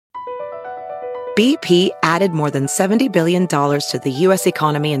BP added more than $70 billion to the U.S.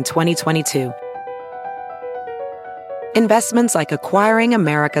 economy in 2022. Investments like acquiring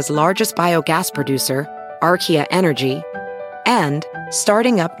America's largest biogas producer, Archaea Energy, and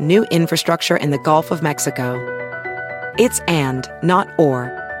starting up new infrastructure in the Gulf of Mexico. It's and, not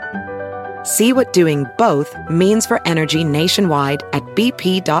or. See what doing both means for energy nationwide at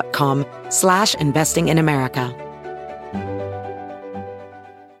bp.com/investing in America.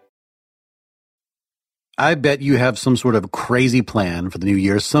 I bet you have some sort of crazy plan for the new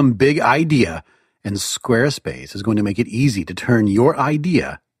year, some big idea, and Squarespace is going to make it easy to turn your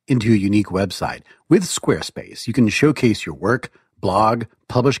idea into a unique website. With Squarespace, you can showcase your work, blog,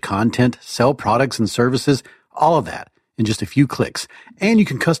 publish content, sell products and services, all of that in just a few clicks. And you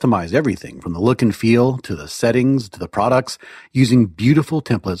can customize everything from the look and feel to the settings to the products using beautiful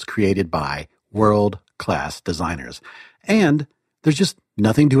templates created by world-class designers. And there's just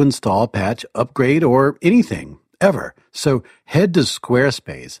nothing to install, patch, upgrade, or anything, ever. So head to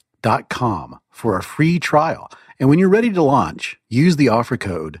squarespace.com for a free trial. And when you're ready to launch, use the offer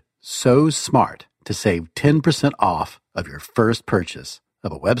code SOSMART to save 10% off of your first purchase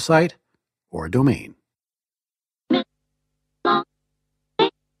of a website or a domain.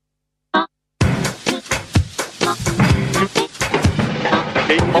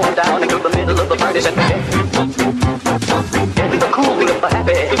 Came on down into the middle of the party center. In the cool of the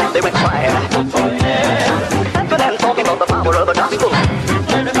happy, they went quiet. Dancing and talking about the power of the gospel.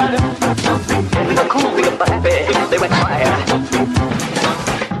 In the cool of the happy, they went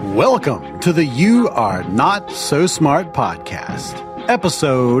quiet. Welcome to the You Are Not So Smart podcast,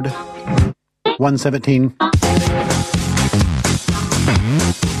 episode 117.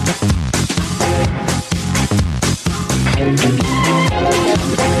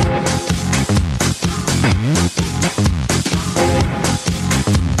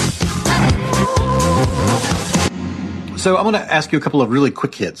 So I'm going to ask you a couple of really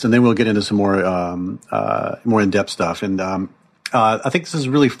quick hits, and then we'll get into some more in-depth stuff. And I think this is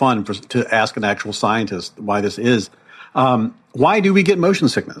really fun to ask an actual scientist why this is. Why do we get motion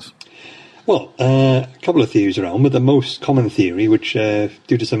sickness? Well, a couple of theories around, but the most common theory, which due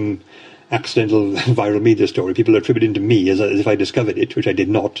to some accidental viral media story, people are attributing to me as if I discovered it, which I did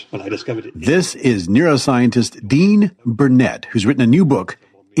not when I discovered it. This is neuroscientist Dean Burnett, who's written a new book,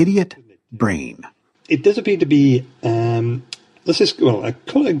 Idiot Brain. It does appear to be, I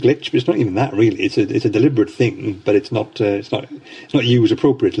call it a glitch, but it's not even that really. It's a deliberate thing, but it's not used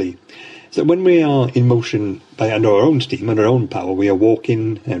appropriately. So when we are in motion under our own steam, under our own power, we are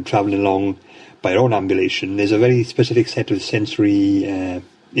walking and travelling along by our own ambulation. There's a very specific set of sensory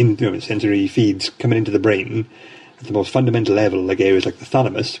feeds coming into the brain at the most fundamental level, like areas like the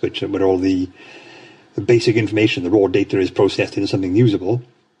thalamus, where all the basic information, the raw data, is processed into something usable.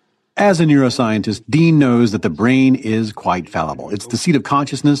 As a neuroscientist, Dean knows that the brain is quite fallible. It's the seat of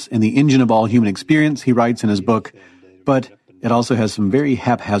consciousness and the engine of all human experience, he writes in his book, but it also has some very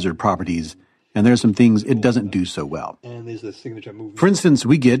haphazard properties, and there are some things it doesn't do so well. For instance,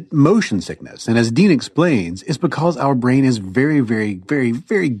 we get motion sickness, and as Dean explains, it's because our brain is very, very, very,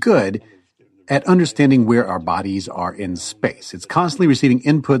 very good at understanding where our bodies are in space. It's constantly receiving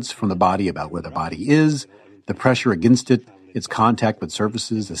inputs from the body about where the body is, the pressure against it, its contact with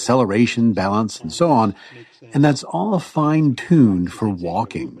surfaces, acceleration, balance, and so on. And that's all fine-tuned for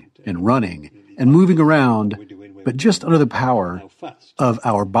walking and running and moving around, but just under the power of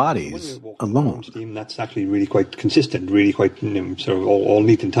our bodies alone. That's actually really quite consistent, really quite sort of all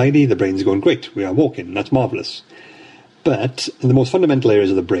neat and tidy. The brain's going great. We are walking. That's marvellous. But in the most fundamental areas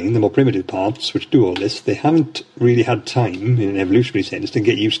of the brain, the more primitive parts which do all this, they haven't really had time, in an evolutionary sense, to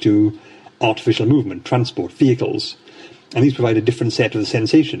get used to artificial movement, transport, vehicles. And these provide a different set of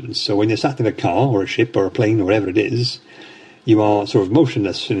sensations. So when you're sat in a car or a ship or a plane or whatever it is, you are sort of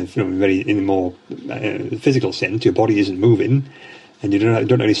motionless in a more physical sense. Your body isn't moving, and you don't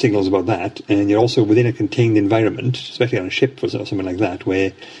have any signals about that. And you're also within a contained environment, especially on a ship or something like that,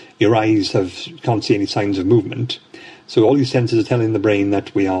 where your eyes can't see any signs of movement. So all these senses are telling the brain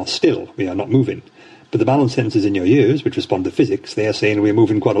that we are still, we are not moving. But the balance sensors in your ears, which respond to physics, they are saying we're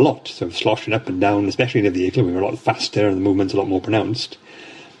moving quite a lot. So sloshing up and down, especially in a vehicle, we're a lot faster and the movement's a lot more pronounced.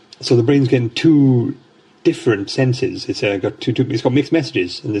 So the brain's getting two different senses. It's got mixed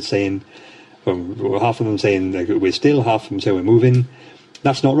messages, and it's saying, half of them saying like, we're still, half of them say we're moving.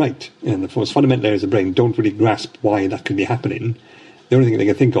 That's not right. And the most fundamental areas of the brain don't really grasp why that could be happening. The only thing they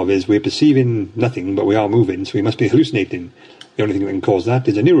can think of is we're perceiving nothing, but we are moving, so we must be hallucinating. The only thing that can cause that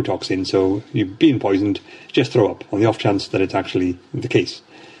is a neurotoxin, so you're being poisoned, just throw up, on the off chance that it's actually the case.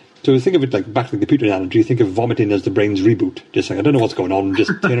 So think of it like, back to the computer analogy, think of vomiting as the brain's reboot. Just like, I don't know what's going on,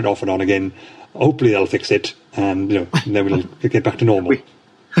 just turn it off and on again. hopefully they'll fix it, and then we'll get back to normal.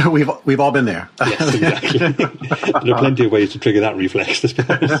 We've all been there. Yes, exactly. There are plenty of ways to trigger that reflex, I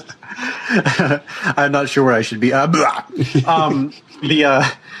suppose. I'm not sure where I should be. There's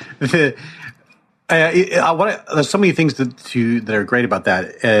so many things that are great about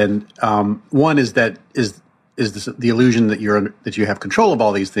that, and one is that the illusion that you have control of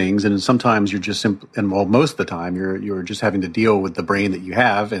all these things, and sometimes you're just most of the time you're just having to deal with the brain that you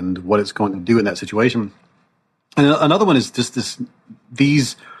have and what it's going to do in that situation. And another one is just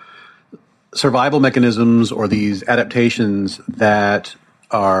these survival mechanisms or these adaptations that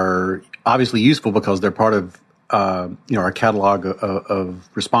are obviously useful because they're part of our catalog of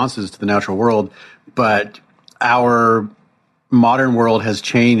responses to the natural world, but our modern world has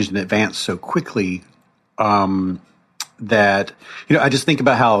changed and advanced so quickly that I just think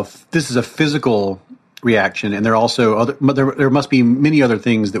about how this is a physical reaction, and there are also there must be many other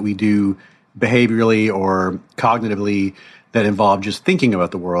things that we do behaviorally or cognitively that involve just thinking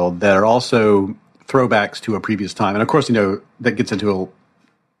about the world that are also throwbacks to a previous time. And of course, that gets into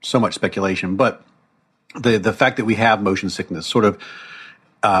so much speculation, but the fact that we have motion sickness sort of,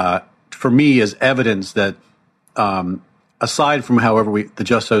 for me, is evidence that aside from however the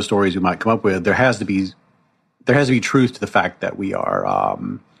just so stories we might come up with, there has to be truth to the fact that we're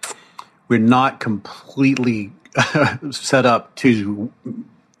not completely set up to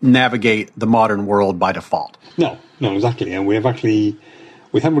navigate the modern world by default. No, exactly. And we haven't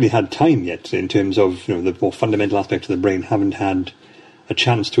really had time yet in terms of the more fundamental aspects of the brain haven't had a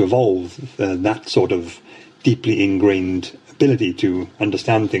chance to evolve that sort of deeply ingrained ability to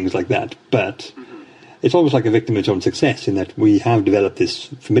understand things like that. But it's almost like a victim of its own success in that we have developed this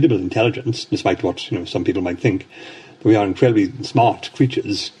formidable intelligence, despite what some people might think. We are incredibly smart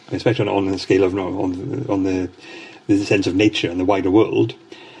creatures, especially on the scale of on the sense of nature and the wider world.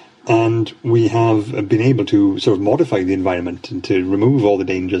 And we have been able to sort of modify the environment and to remove all the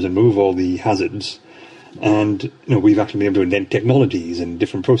dangers and remove all the hazards. And we've actually been able to invent technologies and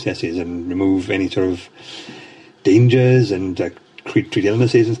different processes and remove any sort of dangers and treat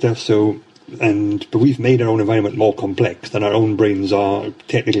illnesses and stuff. But we've made our own environment more complex than our own brains are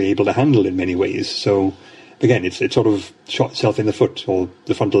technically able to handle in many ways. So again, it's sort of shot itself in the foot or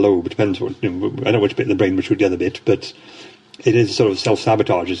the frontal lobe. It depends what I don't know which bit of the brain would shoot the other bit, but it is sort of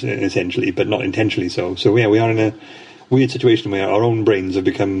self-sabotage essentially, but not intentionally so. So yeah, we are in a weird situation where our own brains have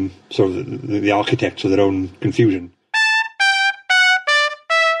become sort of the architects of their own confusion.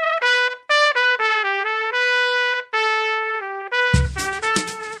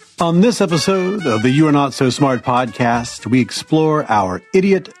 On this episode of the You Are Not So Smart podcast, we explore our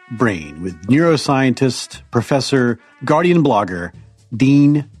idiot brain with neuroscientist, professor, Guardian blogger,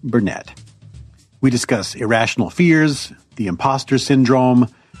 Dean Burnett. We discuss irrational fears, the imposter syndrome,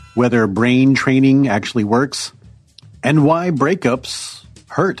 whether brain training actually works, and why breakups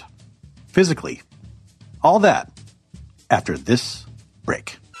hurt physically. All that after this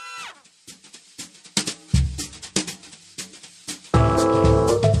break.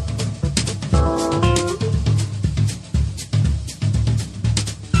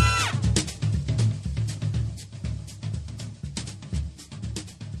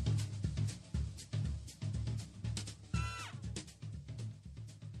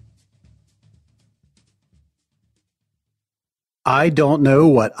 I don't know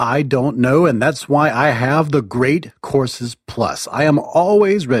what I don't know, and that's why I have the Great Courses Plus. I am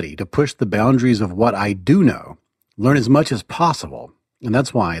always ready to push the boundaries of what I do know, learn as much as possible, and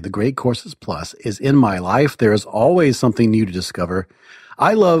that's why the Great Courses Plus is in my life. There is always something new to discover.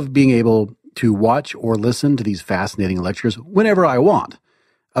 I love being able to watch or listen to these fascinating lectures whenever I want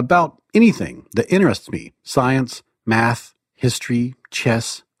about anything that interests me: science, math, history,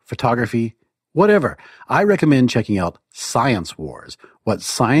 chess, photography, whatever. I recommend checking out Science Wars, what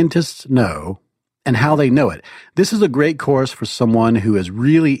scientists know and how they know it. This is a great course for someone who is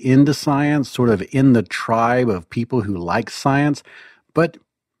really into science, sort of in the tribe of people who like science, but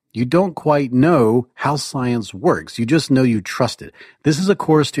you don't quite know how science works. You just know you trust it. This is a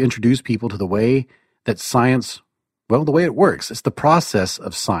course to introduce people to the way that science, well, the way it works. It's the process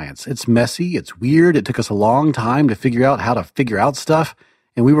of science. It's messy. It's weird. It took us a long time to figure out how to figure out stuff.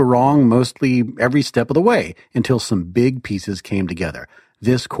 And we were wrong mostly every step of the way until some big pieces came together.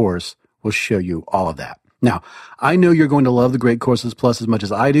 This course will show you all of that. Now, I know you're going to love the Great Courses Plus as much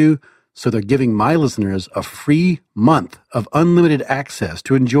as I do, so they're giving my listeners a free month of unlimited access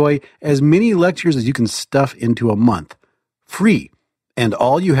to enjoy as many lectures as you can stuff into a month. Free. And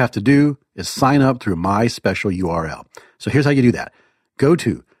all you have to do is sign up through my special URL. So here's how you do that. Go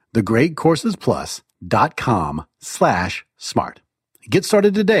to thegreatcoursesplus.com/smart. Get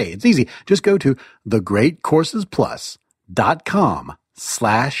started today. It's easy. Just go to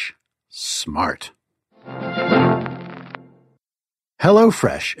thegreatcoursesplus.com/smart.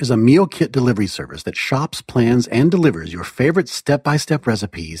 HelloFresh is a meal kit delivery service that shops, plans, and delivers your favorite step-by-step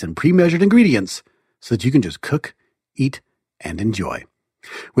recipes and pre-measured ingredients so that you can just cook, eat, and enjoy.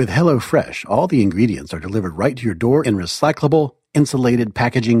 With HelloFresh, all the ingredients are delivered right to your door in recyclable, insulated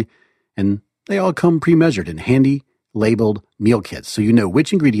packaging, and they all come pre-measured in handy, labeled meal kits so you know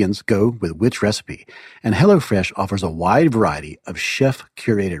which ingredients go with which recipe. And HelloFresh offers a wide variety of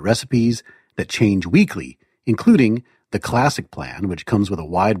chef-curated recipes that change weekly, including the Classic Plan, which comes with a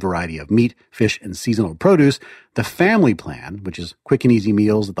wide variety of meat, fish, and seasonal produce, the Family Plan, which is quick and easy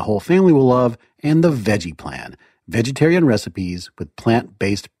meals that the whole family will love, and the Veggie Plan, vegetarian recipes with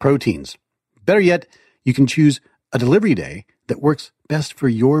plant-based proteins. Better yet, you can choose a delivery day that works best for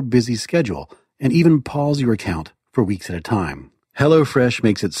your busy schedule and even pause your account for weeks at a time. HelloFresh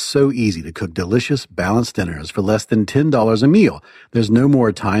makes it so easy to cook delicious, balanced dinners for less than $10 a meal. There's no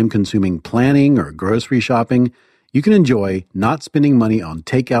more time-consuming planning or grocery shopping. You can enjoy not spending money on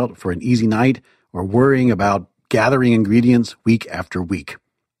takeout for an easy night or worrying about gathering ingredients week after week.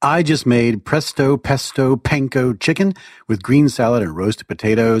 I just made pesto panko chicken with green salad and roasted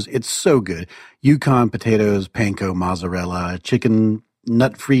potatoes. It's so good. Yukon potatoes, panko, mozzarella, chicken,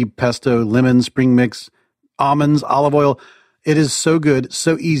 nut-free pesto, lemon, spring mix, almonds, olive oil. It is so good,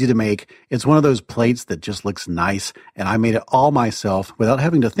 so easy to make. It's one of those plates that just looks nice, and I made it all myself without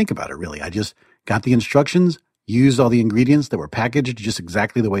having to think about it, really. I just got the instructions, used all the ingredients that were packaged just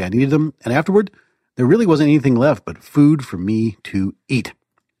exactly the way I needed them, and afterward, there really wasn't anything left but food for me to eat.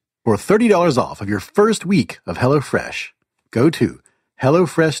 For $30 off of your first week of HelloFresh, go to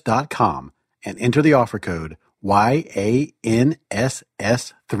HelloFresh.com and enter the offer code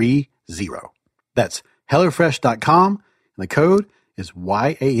YANSS30. That's HelloFresh.com, and the code is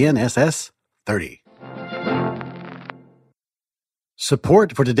YANSS30.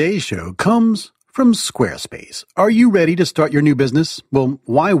 Support for today's show comes from Squarespace. Are you ready to start your new business? Well,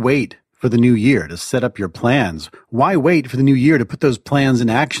 why wait for the new year to set up your plans? Why wait for the new year to put those plans in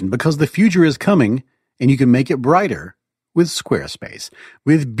action? Because the future is coming, and you can make it brighter with Squarespace.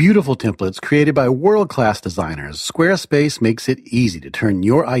 With beautiful templates created by world-class designers, Squarespace makes it easy to turn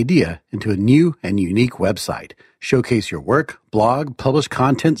your idea into a new and unique website. Showcase your work, blog, publish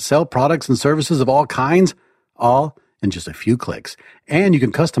content, sell products and services of all kinds, all in just a few clicks. And you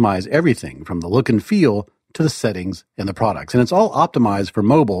can customize everything from the look and feel to the settings and the products. And it's all optimized for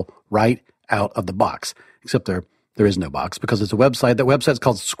mobile right out of the box, except there is no box because it's a website. That website's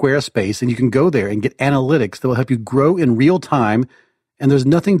called Squarespace, and you can go there and get analytics that will help you grow in real time, and there's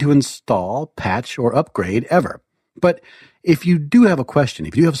nothing to install, patch, or upgrade ever. But if you do have a question,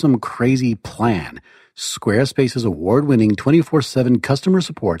 if you have some crazy plan, Squarespace's award-winning 24/7 customer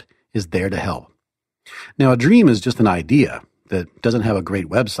support is there to help. Now, a dream is just an idea that doesn't have a great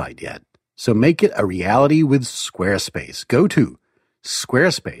website yet. So make it a reality with Squarespace. Go to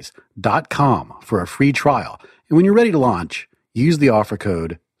squarespace.com for a free trial. And when you're ready to launch, use the offer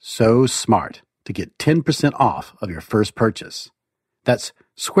code SOSMART to get 10% off of your first purchase. That's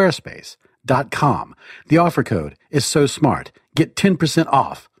squarespace.com. The offer code is SOSMART. Get 10%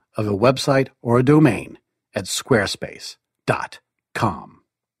 off of a website or a domain at squarespace.com.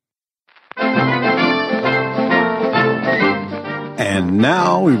 And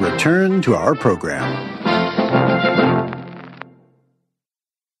now we return to our program.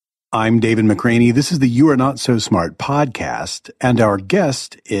 I'm David McRaney. This is the You Are Not So Smart podcast, and our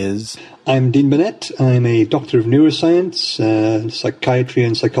guest is... I'm Dean Burnett. I'm a Doctor of Neuroscience, Psychiatry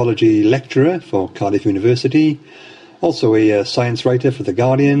and Psychology lecturer for Cardiff University, also a science writer for The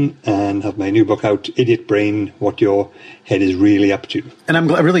Guardian, and have my new book out, Idiot Brain, What Your Head is Really Up To. And I'm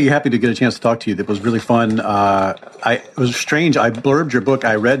really happy to get a chance to talk to you. That was really fun. It was strange. I blurbed your book.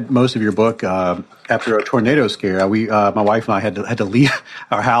 I read most of your book after a tornado scare. My wife and I had to leave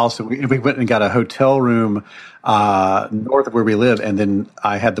our house, and we went and got a hotel room north of where we live, and then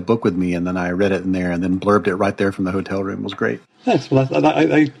I had the book with me, and then I read it in there, and then blurbed it right there from the hotel room. It was great. Yes, well, when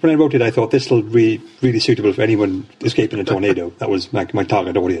I wrote it, I thought this will be really suitable for anyone escaping a tornado. That was my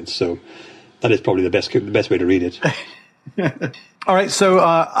target audience, so that is probably the best way to read it. All right, so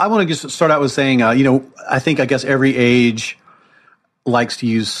I want to just start out with saying, I guess every age likes to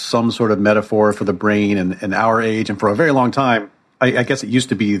use some sort of metaphor for the brain, and our age, and for a very long time, I guess it used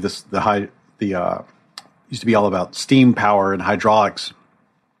to be used to be all about steam power and hydraulics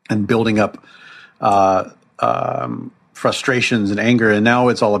and building up frustrations and anger, and now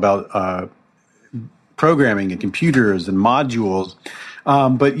it's all about programming and computers and modules.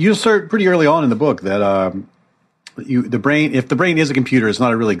 But you assert pretty early on in the book that the brain, if the brain is a computer, it's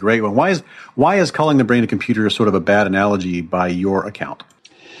not a really great one. Why is calling the brain a computer sort of a bad analogy by your account?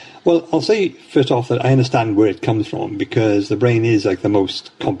 Well, I'll say first off that I understand where it comes from, because the brain is like the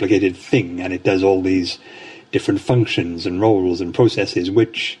most complicated thing, and it does all these different functions and roles and processes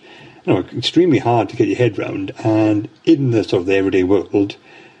which are extremely hard to get your head around. And in the sort of the everyday world,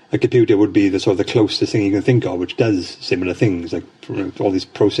 a computer would be the sort of the closest thing you can think of, which does similar things like all this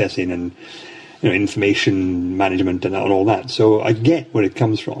processing and information management and all that. So I get where it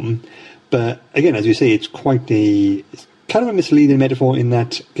comes from, but again, as you say, it's kind of a misleading metaphor in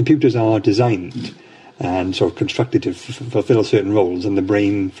that computers are designed and sort of constructed to fulfill certain roles, and the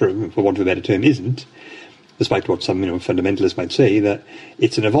brain, for want of a better term, isn't. Despite what some fundamentalists might say, that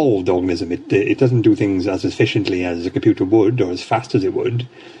it's an evolved organism. It doesn't do things as efficiently as a computer would or as fast as it would,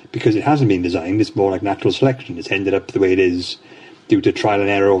 because it hasn't been designed. It's more like natural selection. It's ended up the way it is due to trial and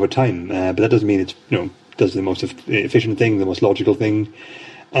error over time. But that doesn't mean it's does the most efficient thing, the most logical thing.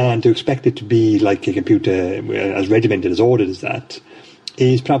 And to expect it to be like a computer, as regimented, as ordered as that,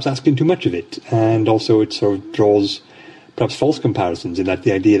 is perhaps asking too much of it. And also it sort of draws perhaps false comparisons, in that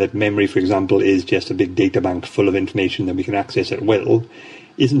the idea that memory, for example, is just a big data bank full of information that we can access at will,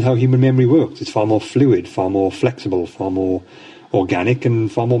 isn't how human memory works. It's far more fluid, far more flexible, far more organic, and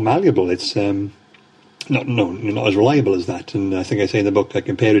far more malleable. It's not as reliable as that. And I think I say in the book, I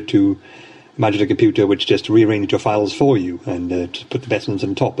compare it to, imagine a computer which just rearranged your files for you and just put the best ones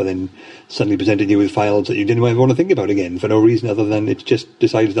on top, and then suddenly presented you with files that you didn't ever want to think about again for no reason other than it just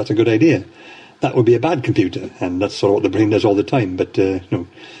decided that's a good idea. That would be a bad computer, and that's sort of what the brain does all the time, but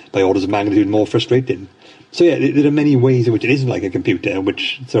by orders of magnitude more frustrating. So yeah, there are many ways in which it isn't like a computer,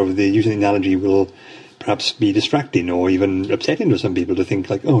 which sort of using the analogy will perhaps be distracting or even upsetting to some people to think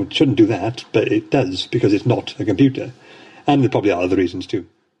like, oh, it shouldn't do that, but it does because it's not a computer. And there probably are other reasons too.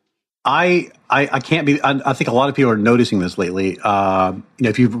 I can't be. I think a lot of people are noticing this lately.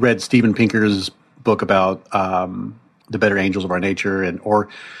 If you've read Steven Pinker's book about the better angels of our nature,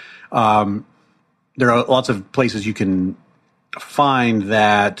 there are lots of places you can find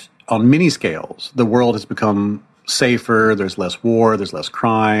that on many scales the world has become safer. There's less war. There's less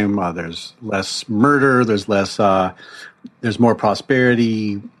crime. There's less murder. There's more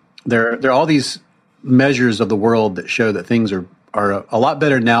prosperity. There are all these measures of the world that show that things are a lot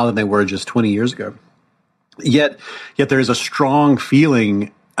better now than they were just 20 years ago. Yet there is a strong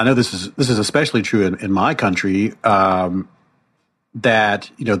feeling. I know this is especially true in my country, that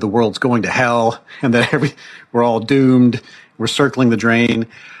the world's going to hell and that we're all doomed. We're circling the drain.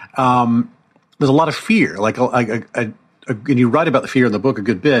 There's a lot of fear. And you write about the fear in the book a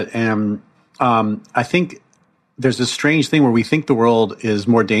good bit. And I think there's this strange thing where we think the world is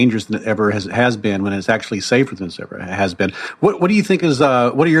more dangerous than it ever has been, when it's actually safer than it ever has been. What do you think is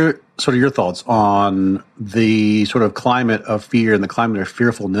what are your thoughts on the sort of climate of fear and the climate of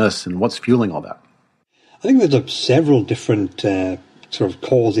fearfulness and what's fueling all that? I think there's several different sort of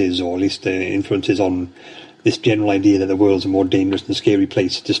causes, or at least influences on this general idea that the world's a more dangerous and scary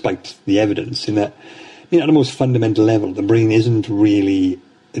place, despite the evidence. In that, at the most fundamental level, the brain isn't really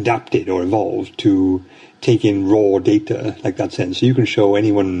adapted or evolved to take in raw data like that sense. So you can show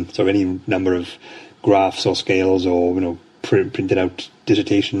anyone sort of any number of graphs or scales or printed out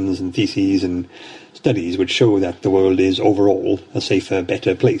dissertations and theses and studies which show that the world is overall a safer,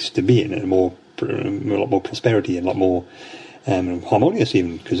 better place to be in, and a lot more prosperity and a lot more harmonious,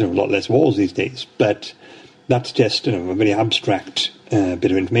 even because there are a lot less wars these days. But that's just a very abstract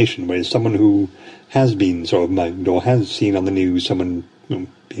bit of information, whereas someone who has been sort of mugged or has seen on the news someone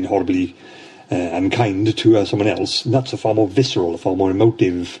being horribly unkind to someone else, that's a far more visceral, a far more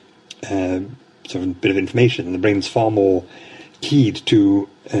emotive sort of bit of information, and the brain's far more keyed to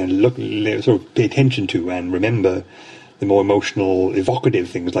sort of pay attention to and remember the more emotional, evocative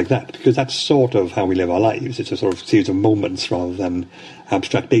things like that, because that's sort of how we live our lives. It's a sort of series of moments rather than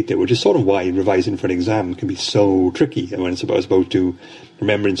abstract data, which is sort of why revising for an exam can be so tricky, and when it's opposed to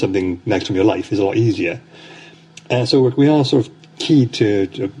remembering something next from your life is a lot easier. So we are sort of keyed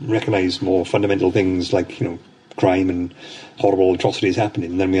to recognise more fundamental things like crime and horrible atrocities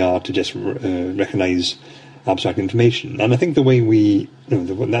happening than we are to just recognise abstract information. And I think the way we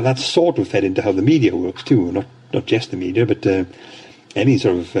that's sort of fed into how the media works too, not just the media, but any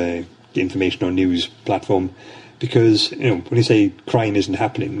sort of information or news platform. Because when you say crime isn't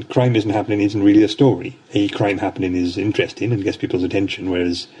happening isn't really a story. A crime happening is interesting and gets people's attention,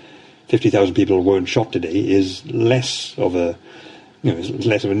 whereas 50,000 people weren't shot today is less of a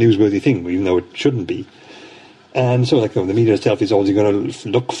newsworthy thing, even though it shouldn't be. And so, the media itself is always going to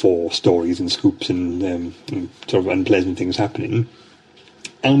look for stories and scoops and sort of unpleasant things happening.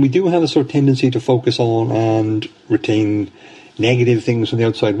 And we do have a sort of tendency to focus on and retain negative things from the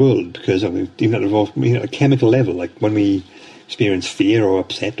outside world, because even at a chemical level, like when we experience fear or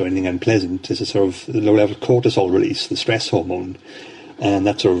upset or anything unpleasant, there's a sort of low-level cortisol release, the stress hormone, and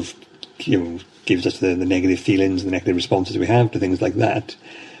that sort of gives us the negative feelings, the negative responses we have to things like that.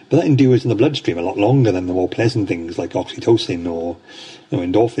 But that endures in the bloodstream a lot longer than the more pleasant things like oxytocin or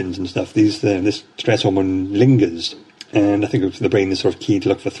endorphins and stuff. This stress hormone lingers, and I think the brain is sort of key to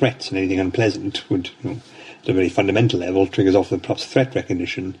look for threats, and anything unpleasant would, at a very fundamental level, triggers off the perhaps threat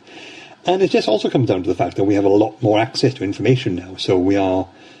recognition. And it just also comes down to the fact that we have a lot more access to information now. So we are,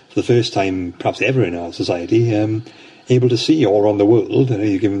 for the first time perhaps ever in our society, able to see all around the world,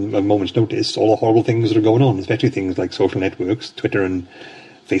 you give them a moment's notice, all the horrible things that are going on, especially things like social networks, Twitter and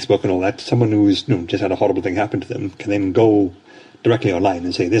Facebook and all that. Someone who's just had a horrible thing happen to them can then go directly online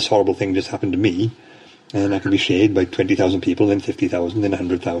and say, this horrible thing just happened to me, and that can be shared by 20,000 people, then 50,000, then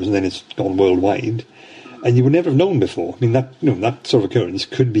 100,000, then it's gone worldwide. And you would never have known before. I mean, that sort of occurrence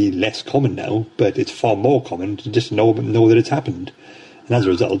could be less common now, but it's far more common to just know that it's happened. And as a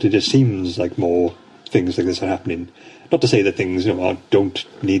result, it just seems like more things like this are happening. Not to say that things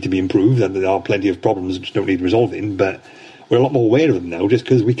don't need to be improved, and there are plenty of problems which don't need resolving, but we're a lot more aware of them now just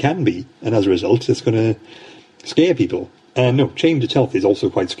because we can be. And as a result, it's going to scare people. And change itself is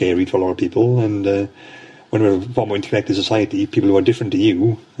also quite scary to a lot of people, and when we're a far more interconnected society, people who are different to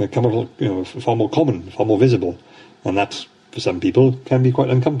you become far more common, far more visible, and that, for some people, can be quite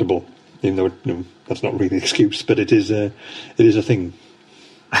uncomfortable. Even though that's not really an excuse, but it is a thing.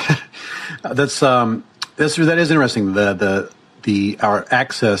 That is interesting. Our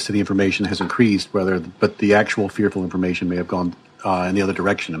access to the information has increased, but the actual fearful information may have gone in the other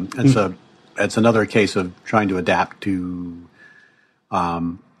direction. It's another case of trying to adapt to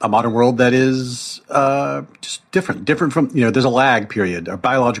a modern world that is just different from, there's a lag period, a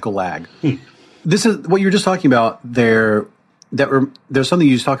biological lag. This is what you were just talking about there. There's something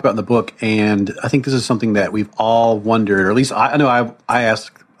you just talk about in the book, and I think this is something that we've all wondered, or at least I know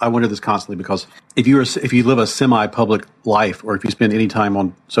I wonder this constantly, because if you live a semi-public life, or if you spend any time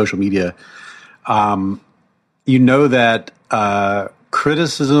on social media, you know that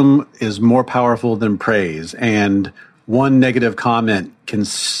criticism is more powerful than praise, and one negative comment can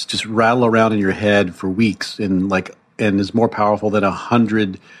just rattle around in your head for weeks, and is more powerful than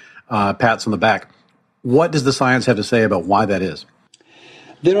 100 pats on the back. What does the science have to say about why that is?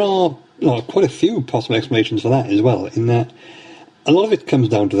 There are quite a few possible explanations for that as well, in that a lot of it comes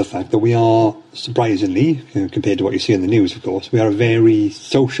down to the fact that we are, surprisingly, compared to what you see in the news, of course, we are a very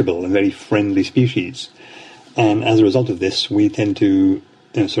sociable and very friendly species. And as a result of this, we tend to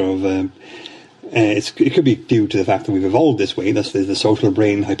it could be due to the fact that we've evolved this way. That's the social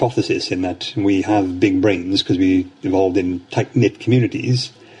brain hypothesis, in that we have big brains because we evolved in tight-knit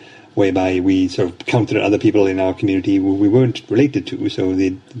communities, whereby we sort of counted on other people in our community who we weren't related to. So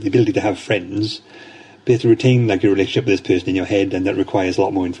the ability to have friends, but you have to retain your relationship with this person in your head, and that requires a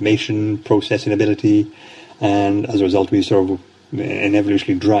lot more information, processing ability, and as a result we sort of an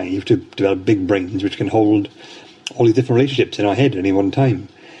evolutionary drive to develop big brains which can hold all these different relationships in our head at any one time.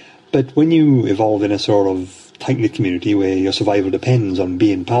 But when you evolve in a sort of tight-knit community where your survival depends on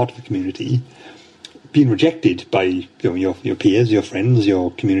being part of the community, being rejected by your peers, your friends,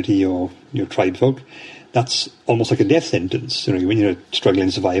 your community, your tribe folk, that's almost like a death sentence. When you're struggling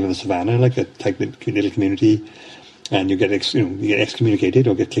to survive in the savannah, like a tight-knit little community, and you get excommunicated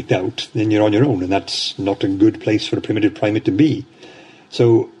or get kicked out, then you're on your own, and that's not a good place for a primitive primate to be.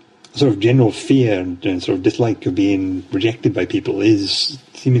 So sort of general fear and sort of dislike of being rejected by people is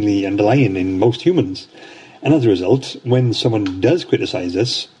seemingly underlying in most humans. And as a result, when someone does criticize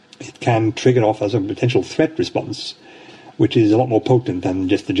us, it can trigger off as a potential threat response, which is a lot more potent than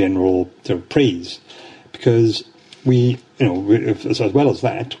just the general sort of praise. Because as well as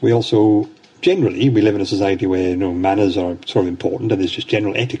that, we also generally we live in a society where manners are sort of important, and there's just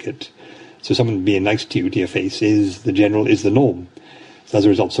general etiquette. So someone being nice to you to your face is the norm. So as a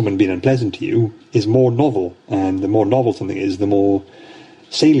result, someone being unpleasant to you is more novel, and the more novel something is, the more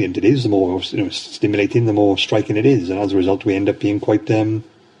salient it is, the more stimulating, the more striking it is, and as a result, we end up being quite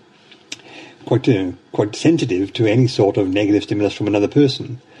sensitive to any sort of negative stimulus from another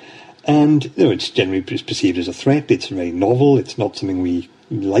person. And it's generally perceived as a threat. It's very novel. It's not something we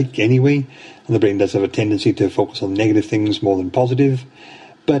like anyway, and the brain does have a tendency to focus on negative things more than positive.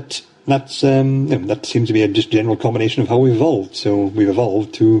 But that's that seems to be a just general combination of how we evolved. So we've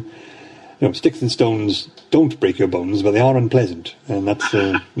evolved to sticks and stones don't break your bones, but they are unpleasant, and that's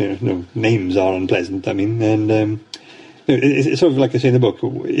names are unpleasant. I mean, and it's sort of like I say in the book,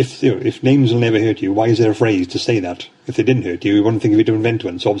 if names will never hurt you, why is there a phrase to say that? If they didn't hurt you, you wouldn't think of it to invent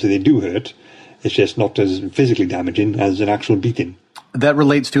one. So obviously they do hurt. It's just not as physically damaging as an actual beating. That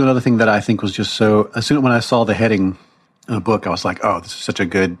relates to another thing that I think was just so, as soon as when I saw the heading in a book, I was like, oh, this is such a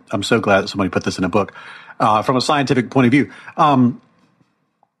good, I'm so glad that somebody put this in a book. From a scientific point of view,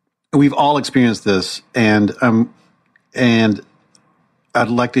 we've all experienced this, and I'd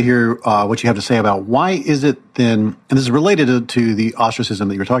like to hear what you have to say about why is it then, and this is related to the ostracism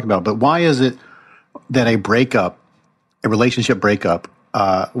that you were talking about, but why is it that a relationship breakup,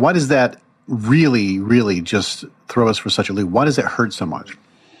 why does that really, really just throw us for such a loop? Why does it hurt so much?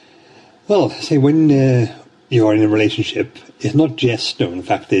 Well, say when you are in a relationship, it's not just, the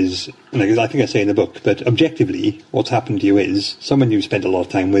fact is, like I think I say in the book, but objectively, what's happened to you is someone you've spent a lot of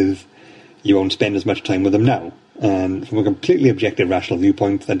time with, you won't spend as much time with them now. And from a completely objective, rational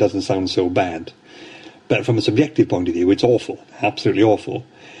viewpoint, that doesn't sound so bad. But from a subjective point of view, it's awful, absolutely awful.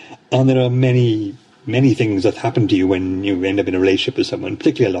 And there are many, many things that happen to you when you end up in a relationship with someone,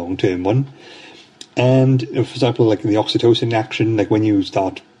 particularly a long-term one. And, for example, like the oxytocin action, like when you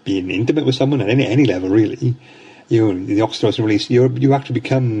start being intimate with someone at any level, really, the oxytocin release, you actually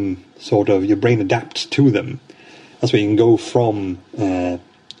become sort of, your brain adapts to them. That's where you can go from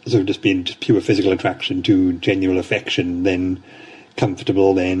sort of just being just pure physical attraction to genuine affection, then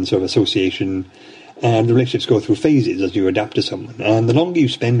comfortable, then sort of association. And the relationships go through phases as you adapt to someone. And the longer you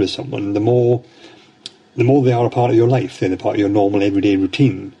spend with someone, the more they are a part of your life. They're a part of your normal everyday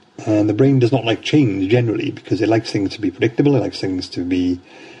routine. And the brain does not like change generally because it likes things to be predictable. It likes things to be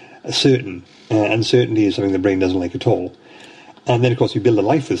certain. Uncertainty is something the brain doesn't like at all. And then, of course, you build a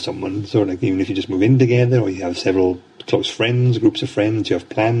life with someone. So, like, even if you just move in together, or you have several close friends, groups of friends, you have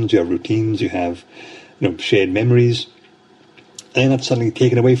plans, you have routines, you have, shared memories, and that's suddenly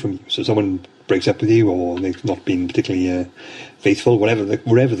taken away from you. So, someone breaks up with you, or they've not been particularly faithful, whatever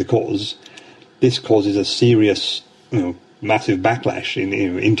the cause. This causes a serious, massive backlash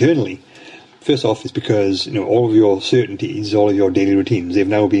internally. First off, it's because all of your certainties, all of your daily routines, they've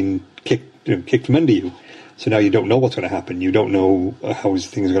now been kicked from under you. So now you don't know what's going to happen. You don't know how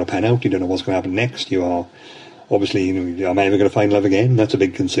things are going to pan out. You don't know what's going to happen next. You are obviously, am I ever going to find love again? That's a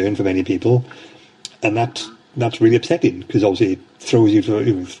big concern for many people, and that's really upsetting because obviously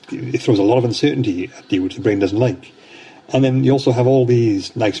it throws a lot of uncertainty at you, which the brain doesn't like. And then you also have all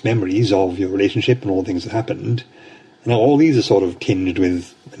these nice memories of your relationship and all the things that happened. And all these are sort of tinged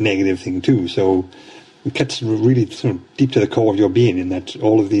with a negative thing too. So it gets really sort of deep to the core of your being in that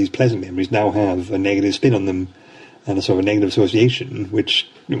all of these pleasant memories now have a negative spin on them and a sort of a negative association, which,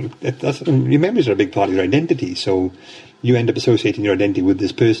 your memories are a big part of your identity. So you end up associating your identity with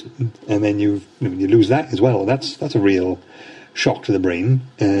this person, and then you lose that as well. That's a real shock to the brain.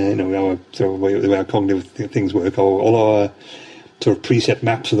 The way our cognitive things work, all our sort of preset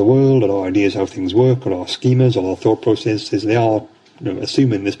maps of the world, all our ideas how things work, all our schemas, all our thought processes, they are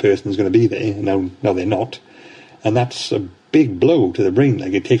assuming this person is going to be there, and now they're not. And that's a big blow to the brain.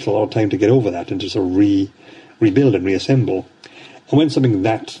 Like, it takes a lot of time to get over that and to sort of rebuild and reassemble. And when something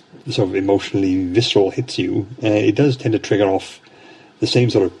that sort of emotionally visceral hits you, it does tend to trigger off the same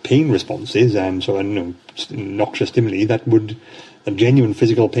sort of pain responses and sort of noxious stimuli that a genuine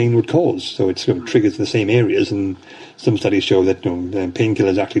physical pain would cause. So it sort of triggers the same areas, and some studies show that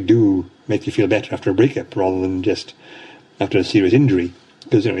painkillers actually do make you feel better after a breakup rather than just after a serious injury,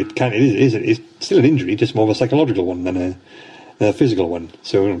 because it's still an injury, just more of a psychological one than a physical one.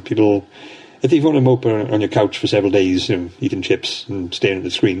 So people, if you want to mope on your couch for several days, eating chips and staring at the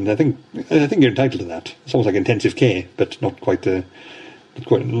screen, I think you're entitled to that. It's almost like intensive care, but not so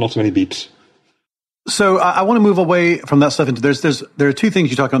many beats. So I want to move away from that stuff into there are two things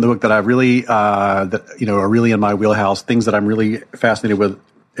you talk about in the book that I really are really in my wheelhouse, things that I'm really fascinated with,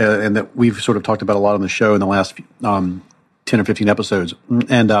 and that we've sort of talked about a lot on the show in the last 10 or 15 episodes.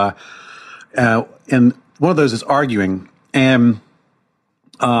 And one of those is arguing. And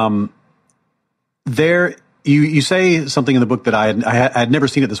there you say something in the book that I had never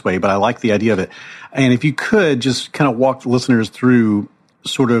seen it this way, but I like the idea of it. And if you could just kind of walk the listeners through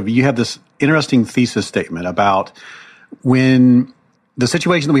sort of, you have this interesting thesis statement about when the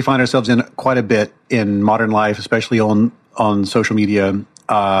situation that we find ourselves in quite a bit in modern life, especially on social media,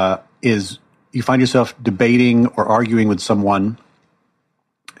 is you find yourself debating or arguing with someone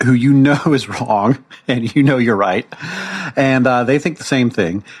who is wrong and you're right, and they think the same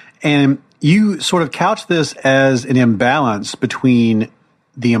thing. And you sort of couch this as an imbalance between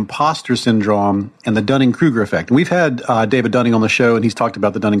the imposter syndrome and the Dunning-Kruger effect. And we've had David Dunning on the show, and he's talked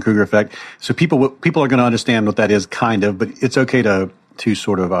about the Dunning-Kruger effect. So people are going to understand what that is, kind of, but it's okay to to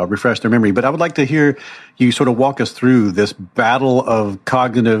sort of refresh their memory. But I would like to hear you sort of walk us through this battle of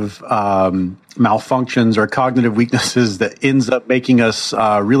cognitive malfunctions or cognitive weaknesses that ends up making us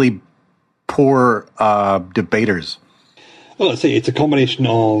really poor debaters. Well, I'd say it's a combination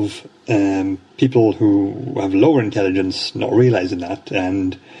of people who have lower intelligence not realizing that,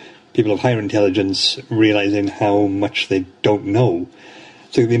 and people of higher intelligence realizing how much they don't know.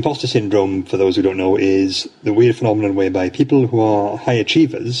 So the imposter syndrome, for those who don't know, is the weird phenomenon whereby people who are high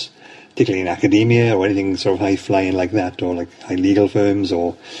achievers, particularly in academia or anything sort of high-flying like that, or like high legal firms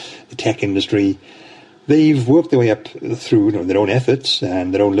or the tech industry, they've worked their way up through their own efforts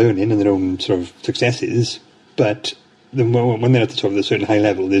and their own learning and their own sort of successes, but when they're at sort of a certain high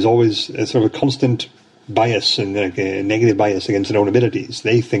level, there's always a sort of a constant bias and like a negative bias against their own abilities.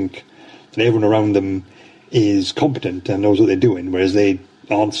 They think that everyone around them is competent and knows what they're doing, whereas they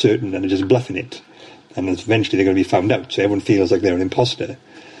aren't certain and are just bluffing it. And eventually they're going to be found out, so everyone feels like they're an imposter.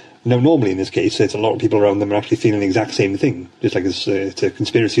 Now, normally in this case, it's a lot of people around them are actually feeling the exact same thing, just like it's a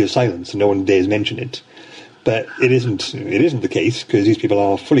conspiracy of silence and no one dares mention it. But it isn't the case, because these people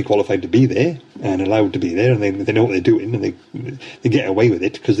are fully qualified to be there and allowed to be there, and they know what they're doing, and they get away with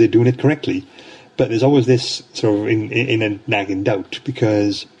it because they're doing it correctly. But there's always this sort of in a nagging doubt,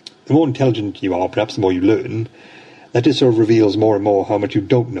 because the more intelligent you are, perhaps the more you learn, that just sort of reveals more and more how much you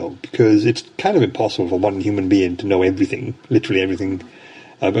don't know, because it's kind of impossible for one human being to know everything, literally everything,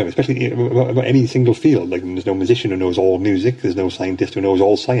 especially about any single field. Like, there's no musician who knows all music, there's no scientist who knows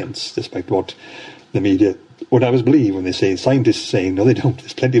all science, despite what the media would always believe when they say scientists saying, no, they don't.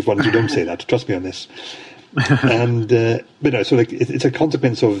 There's plenty of ones who don't say that. Trust me on this. And but no, so like it's a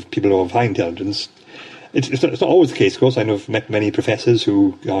consequence of people who have high intelligence. It's not always the case, of course. I know I've met many professors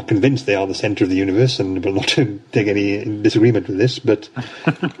who are convinced they are the centre of the universe and will not take any disagreement with this. But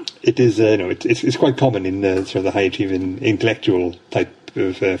it is, it's quite common in sort of the high achieving intellectual type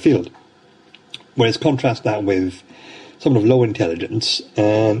of field. Whereas contrast that with someone of low intelligence,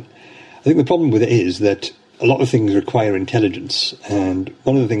 and I think the problem with it is that a lot of things require intelligence, and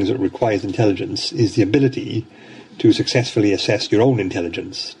one of the things that requires intelligence is the ability to successfully assess your own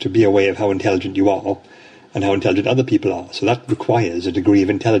intelligence, to be aware of how intelligent you are and how intelligent other people are. So that requires a degree of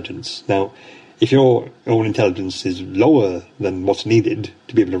intelligence. Now, if your own intelligence is lower than what's needed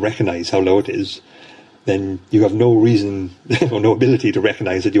to be able to recognise how low it is, then you have no reason or no ability to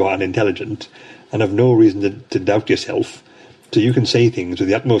recognise that you are unintelligent, and have no reason to doubt yourself. So you can say things with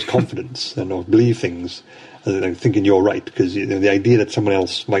the utmost confidence and or believe things thinking you're right, because the idea that someone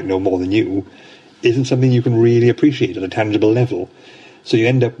else might know more than you isn't something you can really appreciate at a tangible level. So you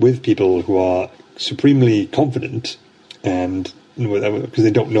end up with people who are supremely confident, and because they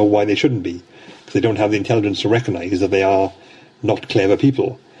don't know why they shouldn't be, because they don't have the intelligence to recognise that they are not clever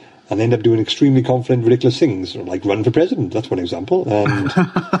people, and they end up doing extremely confident, ridiculous things, like run for president. That's one example.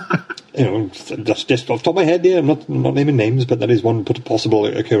 And that's just off the top of my head. Yeah, I'm not naming names, but that is one possible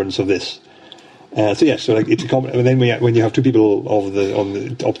occurrence of this. So like it's a common. And then when you have two people on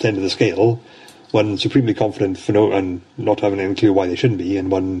the top end of the scale, one supremely confident and not having any clue why they shouldn't be,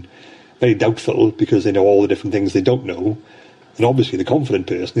 and one very doubtful because they know all the different things they don't know, and obviously the confident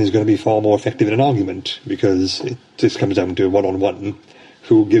person is going to be far more effective in an argument, because it just comes down to a one-on-one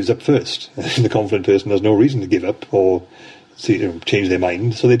who gives up first. And the confident person has no reason to give up or change their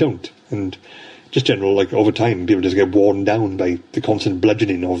mind, so they don't. And just general, like over time, people just get worn down by the constant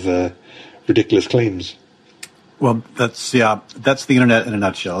bludgeoning of ridiculous claims. Well, that's the internet in a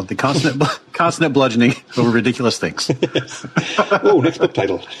nutshell. The constant bludgeoning over ridiculous things. Yes. Oh, next book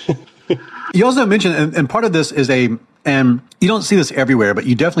title. You also mentioned, and part of this is and you don't see this everywhere, but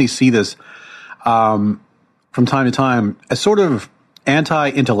you definitely see this from time to time, a sort of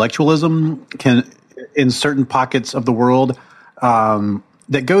anti-intellectualism in certain pockets of the world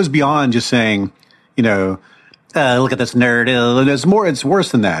that goes beyond just saying, look at this nerd. It's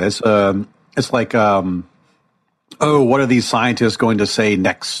worse than that. It's like, what are these scientists going to say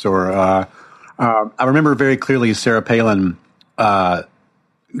next? Or I remember very clearly Sarah Palin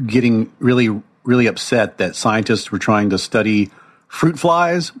getting really, really upset that scientists were trying to study fruit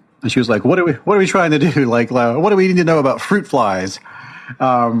flies, and she was like, "What are we trying to do? Like, what do we need to know about fruit flies?"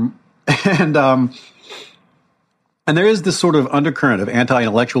 And there is this sort of undercurrent of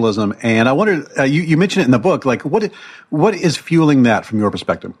anti-intellectualism, and I wondered, you mentioned it in the book, like what is fueling that from your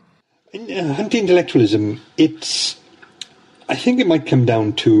perspective? Anti-intellectualism, I think it might come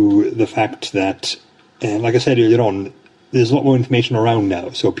down to the fact that, like I said earlier on, there's a lot more information around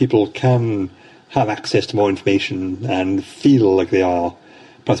now, so people can have access to more information and feel like they are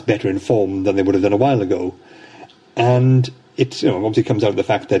perhaps better informed than they would have done a while ago. And it obviously comes out of the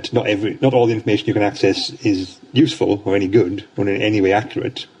fact that not all the information you can access is useful or any good or in any way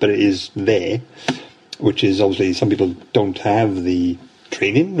accurate, but it is there, which is obviously some people don't have the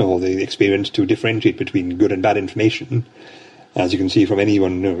training or the experience to differentiate between good and bad information. As you can see from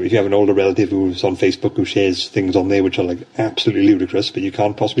anyone, if you have an older relative who's on Facebook who shares things on there which are like absolutely ludicrous, but you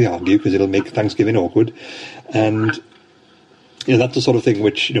can't possibly argue because it'll make Thanksgiving awkward, and that's the sort of thing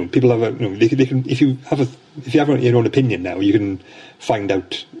which people have. They can, if you have your own opinion now, you can find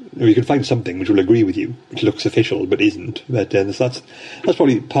out, or you can find something which will agree with you, which looks official but isn't. But that's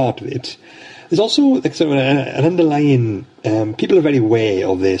probably part of it. There's also like sort of an underlying. People are very aware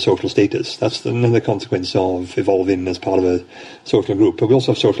of their social status. That's another consequence of evolving as part of a social group. But we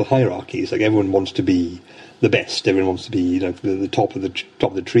also have social hierarchies. Like everyone wants to be the best. Everyone wants to be the top of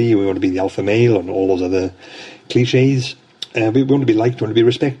the tree. We want to be the alpha male and all those other cliches. We want to be liked. We want to be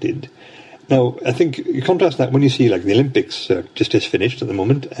respected. Now, I think you contrast that when you see like the Olympics just finished at the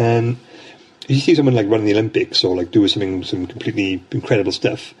moment, and you see someone like running the Olympics or like doing some completely incredible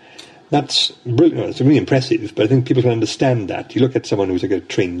stuff. That's brilliant. It's really impressive, but I think people can understand that. You look at someone who's like a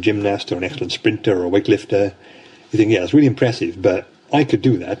trained gymnast or an excellent sprinter or a weightlifter, you think, yeah, it's really impressive, but I could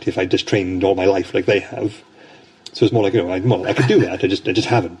do that if I just trained all my life like they have. So it's more like, I could do that, I just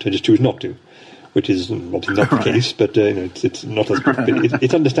haven't. I just choose not to, which is obviously not the case, but it's not as,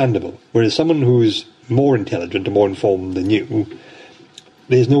 it's understandable. Whereas someone who's more intelligent and more informed than you,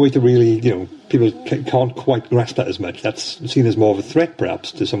 there's no way to really, people can't quite grasp that as much. That's seen as more of a threat,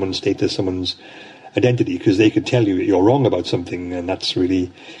 perhaps, to someone's status, someone's identity, because they could tell you that you're wrong about something, and that's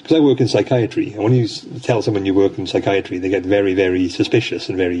really... Because I work in psychiatry, and when you tell someone you work in psychiatry, they get very, very suspicious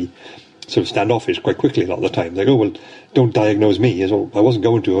and very sort of standoffish quite quickly a lot of the time. Like, oh, well, don't diagnose me. As well, I wasn't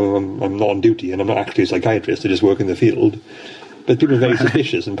going to. I'm not on duty, and I'm not actually a psychiatrist. I just work in the field. But people are very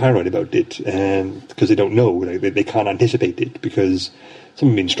suspicious and paranoid about it, and because they don't know, they can't anticipate it, because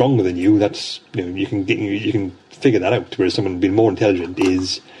someone being stronger than you, that's you can figure that out. Whereas someone being more intelligent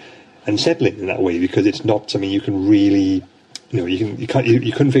is unsettling in that way, because it's not something you can really, you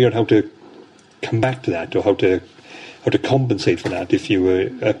couldn't figure out how to come back to that, or how to compensate for that if you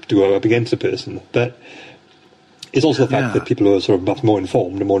were to go up against a person. But it's also the fact that people who are sort of much more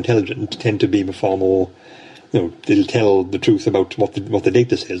informed and more intelligent tend to be far more. They'll tell the truth about what the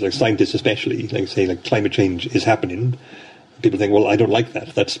data says. Like scientists, especially, like climate change is happening. People think, well, I don't like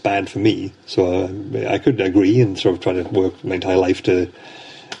that. That's bad for me. So I could agree and sort of try to work my entire life to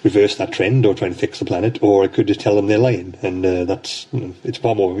reverse that trend or try and fix the planet, or I could just tell them they're lying. And that's it's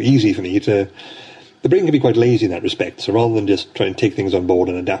far more easy for me to. The brain can be quite lazy in that respect. So rather than just try and take things on board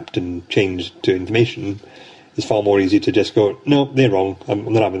and adapt and change to information, it's far more easy to just go, no, they're wrong,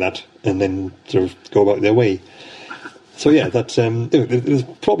 I'm not having that, and then sort of go about their way. So yeah, that's there's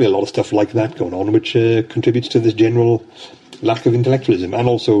probably a lot of stuff like that going on, which contributes to this general lack of intellectualism. And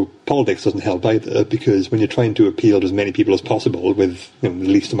also politics doesn't help either, because when you're trying to appeal to as many people as possible with the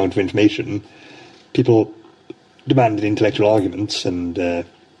least amount of information, people demand intellectual arguments and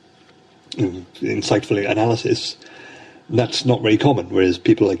insightful analysis. That's not very common, whereas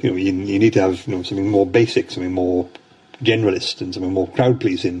people like, you need to have something more basic, something more generalist, and something more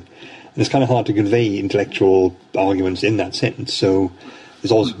crowd-pleasing. And it's kind of hard to convey intellectual arguments in that sense. So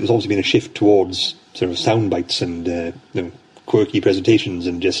there's also been a shift towards sort of sound bites and quirky presentations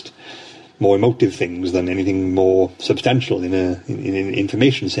and just more emotive things than anything more substantial in an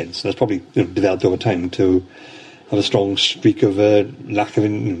information sense. And that's probably developed over time to have a strong streak of lack of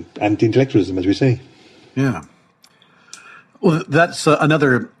anti-intellectualism, as we say. Yeah. Well, that's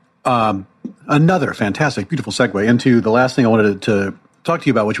another fantastic, beautiful segue into the last thing I wanted to talk to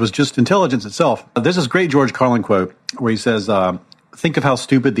you about, which was just intelligence itself. There's this great George Carlin quote where he says, think of how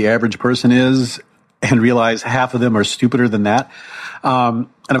stupid the average person is and realize half of them are stupider than that. And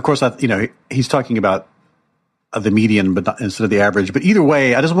of course, he's talking about the median, but not, instead of the average. But either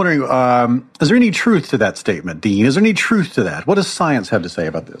way, I was wondering, is there any truth to that statement, Dean? Is there any truth to that? What does science have to say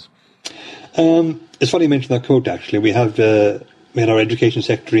about this? It's funny you mentioned that quote, actually. We had our education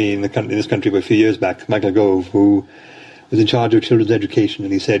secretary in this country a few years back, Michael Gove, who was in charge of children's education,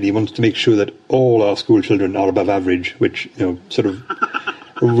 and he said he wants to make sure that all our school children are above average, which, sort of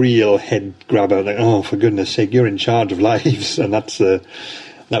a real head grabber, like, oh, for goodness sake, you're in charge of lives. And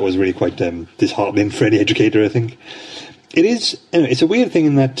that was really quite disheartening for any educator, I think. It is, it's a weird thing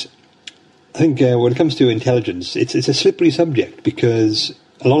in that I think when it comes to intelligence, it's a slippery subject, because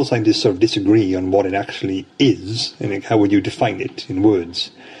a lot of scientists sort of disagree on what it actually is, and how would you define it in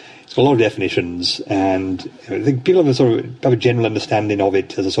words. It's got a lot of definitions, and I think people have a general understanding of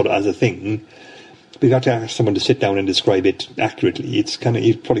it as a thing, But you've got to ask someone to sit down and describe it accurately. It's kind of,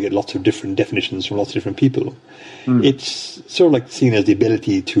 you'd probably get lots of different definitions from lots of different people. It's sort of like seen as the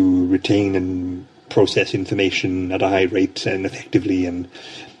ability to retain and process information at a high rate and effectively and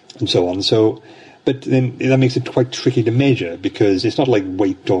so on. So, but then that makes it quite tricky to measure, because it's not like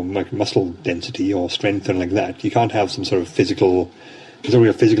weight or like muscle density or strength and like that. You can't have some sort of physical, there's a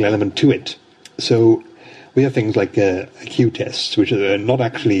real physical element to it. So we have things like IQ tests, which are not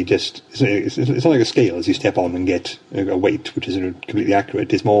actually just, it's not like a scale as you step on and get a weight, which is completely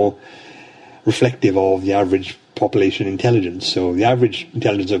accurate. It's more reflective of the average population intelligence. So the average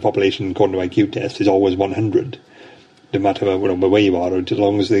intelligence of a population according to IQ test is always 100. No matter where you are, as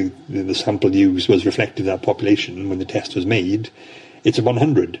long as the sample used was reflective of that population when the test was made, it's a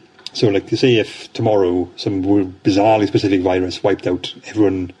 100. So, like, say if tomorrow some bizarrely specific virus wiped out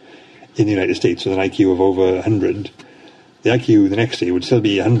everyone in the United States with an IQ of over 100, the IQ the next day would still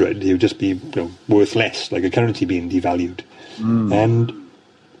be 100. It would just be worth less, like a currency being devalued. And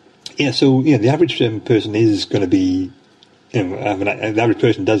the average person is going to be, the average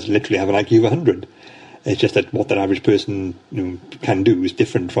person does literally have an IQ of 100. It's just that what that average person can do is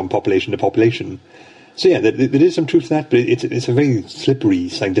different from population to population. So yeah, there is some truth to that, but it's a very slippery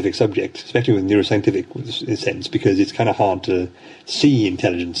scientific subject, especially with neuroscientific sense, because it's kind of hard to see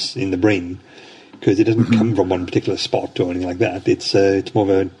intelligence in the brain, because it doesn't come from one particular spot or anything like that. It's more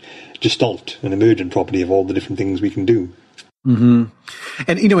of a gestalt, an emergent property of all the different things we can do. And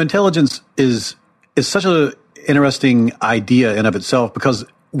intelligence is such a interesting idea in of itself, because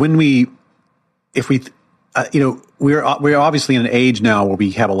we're obviously in an age now where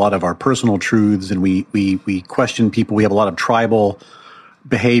we have a lot of our personal truths, and we question people. We have a lot of tribal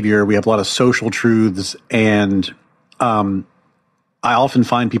behavior. We have a lot of social truths, and I often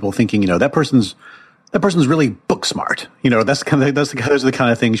find people thinking, that person's really book smart. Those are the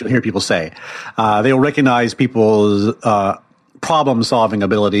kind of things you'll hear people say. They'll recognize people's problem solving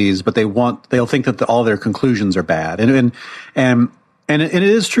abilities, but they'll think that all their conclusions are bad. And it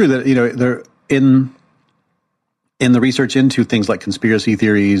is true that they're in the research into things like conspiracy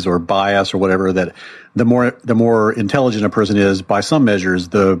theories or bias or whatever, that the more intelligent a person is, by some measures,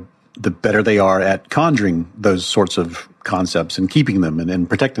 the better they are at conjuring those sorts of concepts and keeping them and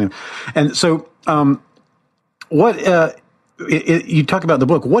protecting them. And so, you talk about the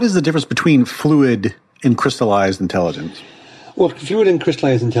book. What is the difference between fluid and crystallized intelligence? Well, fluid and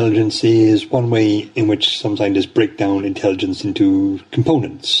crystallized intelligence is one way in which some scientists break down intelligence into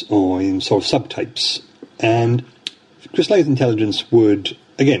components or in sort of subtypes. And crystallized intelligence would,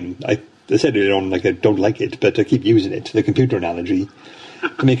 again, I said earlier on, I don't like it, but I keep using it, the computer analogy,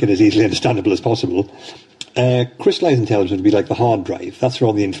 to make it as easily understandable as possible. Crystallized intelligence would be like the hard drive. That's where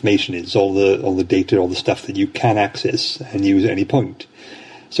all the information is, all the data, all the stuff that you can access and use at any point.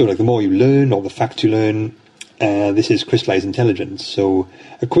 So, the more you learn, all the facts you learn, this is crystallized intelligence. So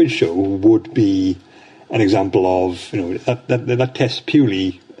a quiz show would be an example of, that tests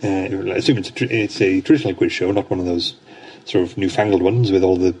purely, assume it's a traditional quiz show, not one of those sort of newfangled ones with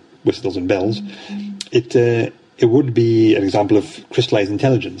all the whistles and bells. It would be an example of crystallized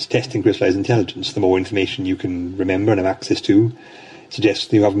intelligence, testing crystallized intelligence. The more information you can remember and have access to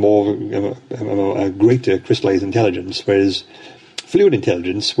suggests you have a greater crystallized intelligence, whereas fluid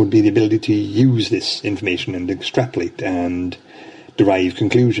intelligence would be the ability to use this information and extrapolate and derive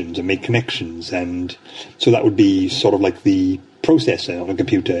conclusions and make connections. And so that would be sort of like the processor on a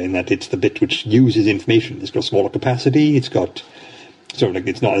computer, in that it's the bit which uses information. It's got smaller capacity, it's got sort of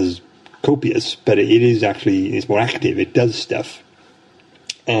it's not as copious, but it's more active, it does stuff.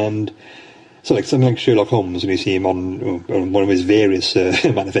 And so something like Sherlock Holmes, when you see him on one of his various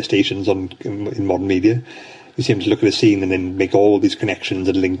manifestations in modern media, you see him to look at a scene and then make all these connections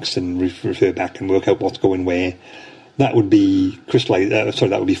and links and refer back and work out what's going where. That would be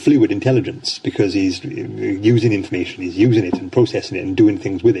that would be fluid intelligence, because he's using information, he's using it and processing it and doing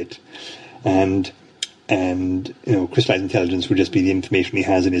things with it. And crystallized intelligence would just be the information he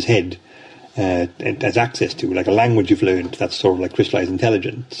has in his head and has access to, like a language you've learned. That's sort of like crystallized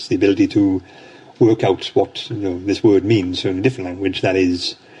intelligence, the ability to work out what this word means. So in a different language, that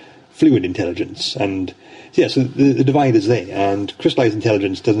is fluid intelligence. And yeah, so the divide is there, and crystallized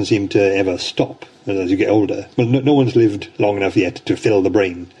intelligence doesn't seem to ever stop as you get older. Well, no one's lived long enough yet to fill the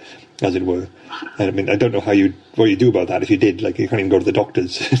brain, as it were. And I mean, I don't know what you do about that. If you did, you can't even go to the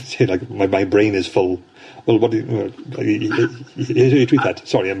doctors say, my brain is full. Well, what do you treat that?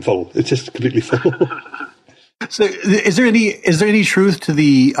 Sorry, I'm full. It's just completely full. So, is there any truth to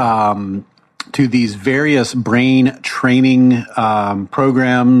to these various brain training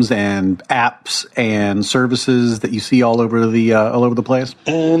programs and apps and services that you see all over the place?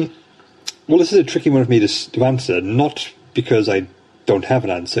 Well, this is a tricky one for me to answer, not because I don't have an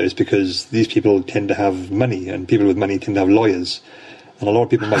answer, it's because these people tend to have money, and people with money tend to have lawyers. And a lot of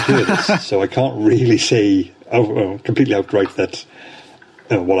people might hear this, so I can't really say completely outright that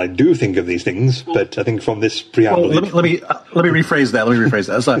what I do think of these things. But I think from this preamble, let me rephrase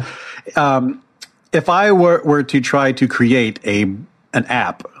that. So, if I were to try to create an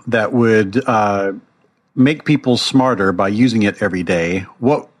app that would make people smarter by using it every day,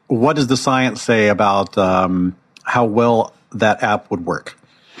 what does the science say about how well that app would work?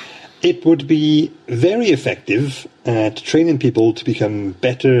 It would be very effective at training people to become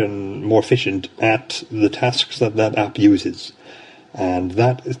better and more efficient at the tasks that app uses. And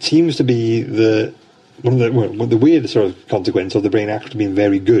that seems to be the weird sort of consequence of the brain actually being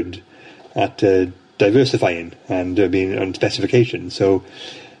very good at diversifying and being on specification. So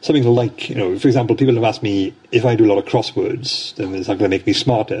something like, for example, people have asked me if I do a lot of crosswords, then it's not going to make me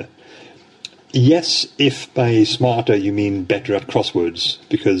smarter. Yes, if by smarter you mean better at crosswords,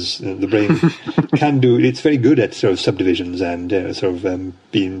 because the brain can do, it's very good at sort of subdivisions and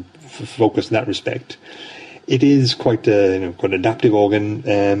being focused in that respect. It is quite an adaptive organ,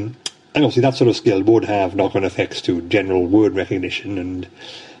 and obviously that sort of skill would have knock-on effects to general word recognition and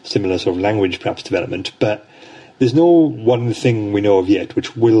similar sort of language perhaps development, but there's no one thing we know of yet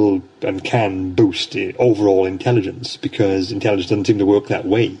which will and can boost overall intelligence, because intelligence doesn't seem to work that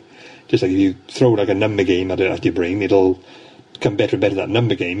way. Just like if you throw like a number game at your brain, it'll become better and better at that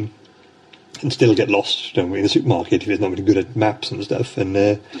number game and still get lost in the supermarket if it's not really good at maps and stuff. And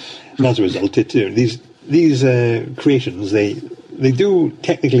as a result, these creations, they do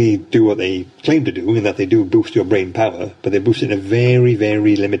technically do what they claim to do, in that they do boost your brain power, but they boost it in a very,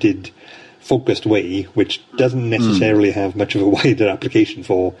 very limited, focused way, which doesn't necessarily have much of a wider application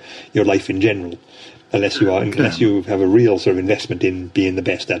for your life in general. Unless you have a real sort of investment in being the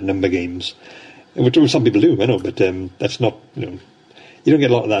best at number games, which some people do, I know, but that's not, you don't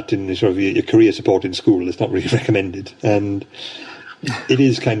get a lot of that in sort of your career support in school. It's not really recommended, and it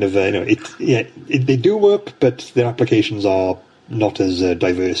is kind of, they do work, but their applications are not as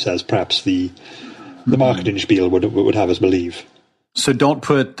diverse as perhaps the marketing spiel would have us believe. So don't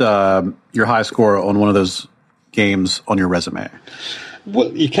put your high score on one of those games on your resume.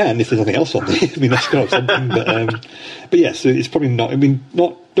 Well, you can if there's nothing else on there. I mean, that's kind of something. But yes, it's probably not. I mean,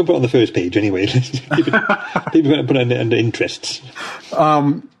 don't put it on the first page anyway. People going to put it under interests.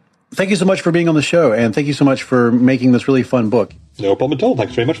 Thank you so much for being on the show, and thank you so much for making this really fun book. No problem at all.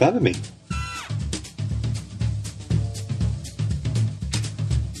 Thanks very much for having me.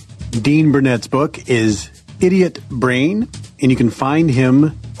 Dean Burnett's book is Idiot Brain, and you can find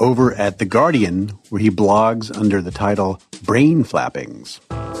him over at The Guardian, where he blogs under the title Brain Flappings.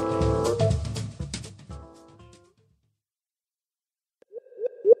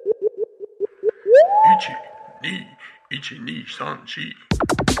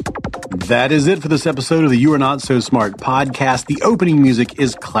 That is it for this episode of the You Are Not So Smart podcast. The opening music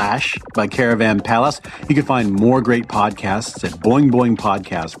is Clash by Caravan Palace. You can find more great podcasts at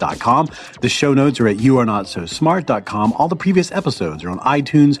boingboingpodcast.com. The show notes are at youarenotsosmart.com. All the previous episodes are on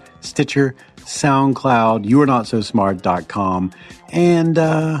iTunes, Stitcher, SoundCloud, youarenotsosmart.com, and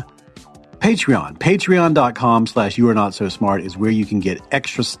Patreon. Patreon.com/youarenotsosmart is where you can get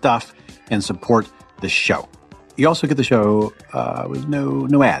extra stuff and support the show. You also get the show with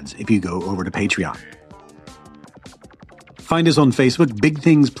no ads if you go over to Patreon. Find us on Facebook. Big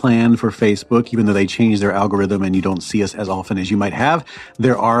things planned for Facebook, even though they changed their algorithm and you don't see us as often as you might have.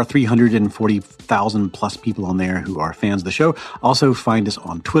 There are 340,000 plus people on there who are fans of the show. Also find us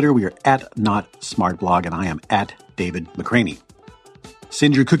on Twitter. We are at NotSmartBlog, and I am at David McCraney.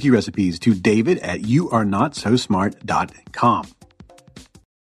 Send your cookie recipes to David at youarenotsosmart.com.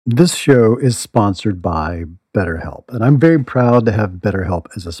 This show is sponsored by BetterHelp, and I'm very proud to have BetterHelp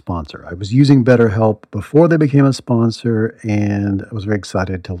as a sponsor. I was using BetterHelp before they became a sponsor, and I was very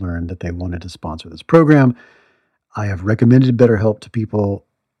excited to learn that they wanted to sponsor this program. I have recommended BetterHelp to people.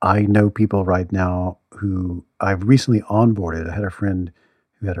 I know people right now who I've recently onboarded. I had a friend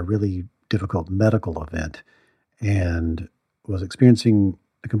who had a really difficult medical event and was experiencing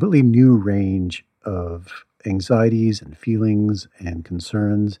a completely new range of anxieties and feelings and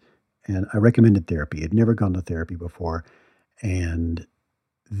concerns. And I recommended therapy. I'd never gone to therapy before, and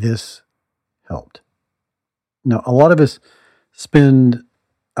this helped. Now, a lot of us spend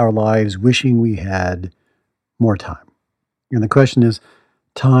our lives wishing we had more time. And the question is,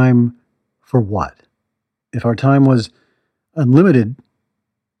 time for what? If our time was unlimited,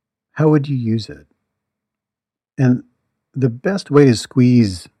 how would you use it? And the best way to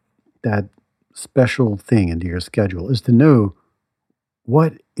squeeze that special thing into your schedule is to know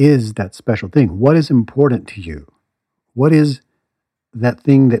what is that special thing? What is important to you? What is that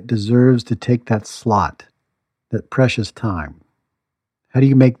thing that deserves to take that slot, that precious time? How do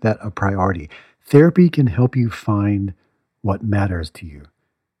you make that a priority? Therapy can help you find what matters to you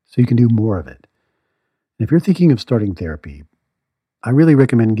so you can do more of it. And if you're thinking of starting therapy, I really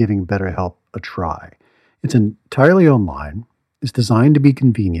recommend giving BetterHelp a try. It's entirely online. It's designed to be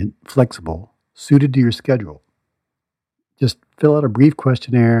convenient, flexible, suited to your schedule. Just fill out a brief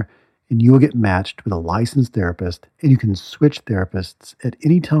questionnaire and you will get matched with a licensed therapist, and you can switch therapists at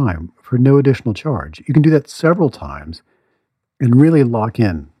any time for no additional charge. You can do that several times and really lock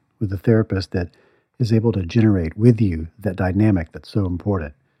in with a therapist that is able to generate with you that dynamic that's so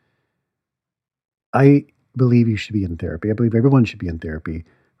important. I believe you should be in therapy. I believe everyone should be in therapy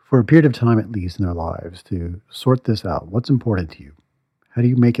for a period of time at least in their lives to sort this out. What's important to you? How do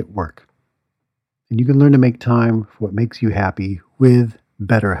you make it work? And you can learn to make time for what makes you happy with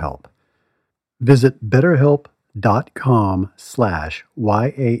BetterHelp. Visit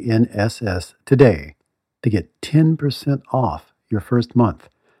betterhelp.com/YANSS today to get 10% off your first month.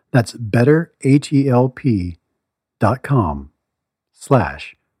 That's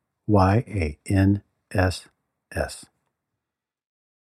betterhelp.com/YANSS.